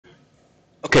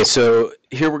Okay, so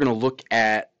here we're going to look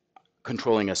at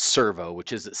controlling a servo,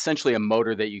 which is essentially a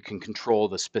motor that you can control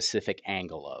the specific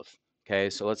angle of. Okay,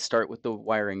 so let's start with the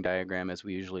wiring diagram as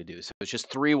we usually do. So it's just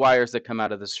three wires that come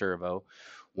out of the servo.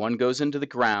 One goes into the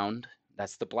ground.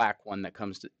 That's the black one that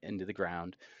comes into the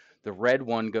ground. The red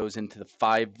one goes into the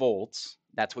 5 volts.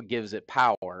 That's what gives it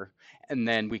power. And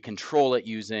then we control it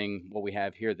using what we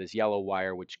have here, this yellow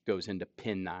wire, which goes into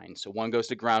pin 9. So one goes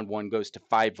to ground, one goes to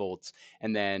 5 volts,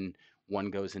 and then one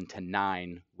goes into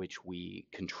 9, which we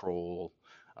control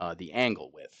the angle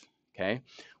with. Okay.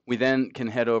 We then can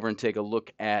head over and take a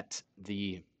look at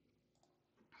the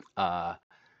uh,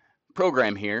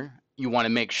 program here. You want to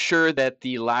make sure that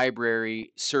the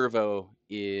library servo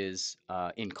is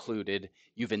included.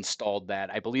 You've installed that.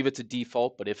 I believe it's a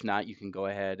default, but if not, you can go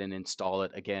ahead and install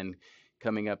it. Again,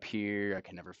 coming up here, I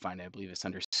can never find it. I believe it's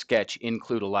under Sketch,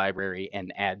 include a library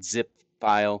and add zip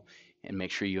file, and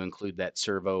make sure you include that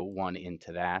servo one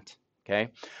into that. Okay.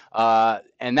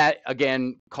 And that,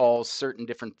 again, calls certain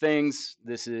different things.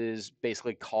 This is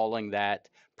basically calling that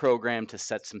program to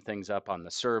set some things up on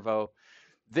the servo.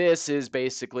 This is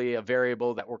basically a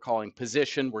variable that we're calling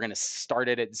position. We're going to start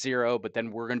it at 0, but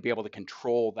then we're going to be able to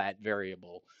control that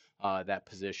variable, that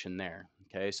position there.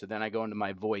 Okay, so then I go into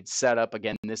my void setup.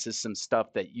 Again, this is some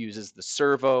stuff that uses the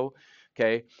servo.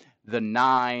 Okay, the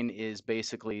 9 is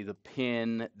basically the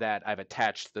pin that I've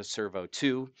attached the servo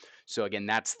to. So again,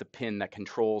 that's the pin that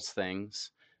controls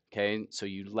things. Okay, so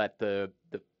you let the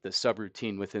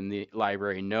subroutine within the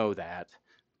library know that,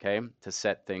 okay, to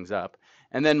set things up.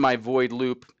 And then my void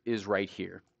loop is right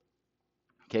here.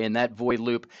 Okay, and that void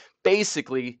loop,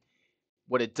 basically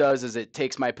what it does is it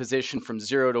takes my position from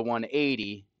 0 to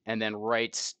 180 and then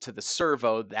writes to the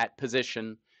servo that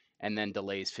position and then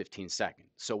delays 15 seconds.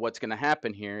 So what's going to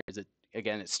happen here is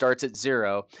it starts at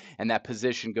 0 and that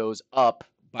position goes up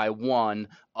by 1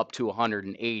 up to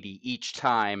 180 each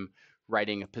time,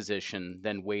 writing a position,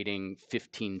 then waiting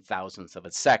 15 thousandths of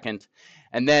a second,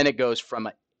 and then it goes from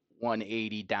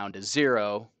 180 down to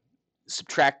 0,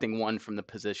 subtracting 1 from the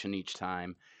position each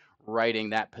time, writing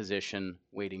that position,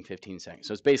 waiting 15 seconds.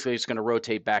 So it's basically just going to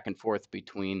rotate back and forth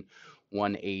between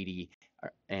 180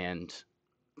 and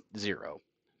 0.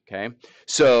 Okay,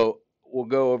 so we'll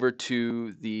go over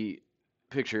to the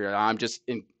picture. I'm just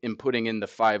inputting in the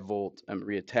 5 volt. I'm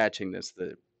reattaching this.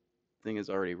 The thing is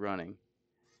already running.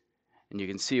 And you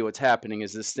can see what's happening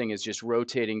is this thing is just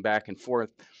rotating back and forth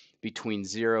between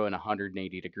 0 and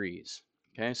 180 degrees.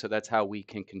 Okay, so that's how we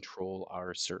can control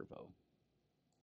our servo.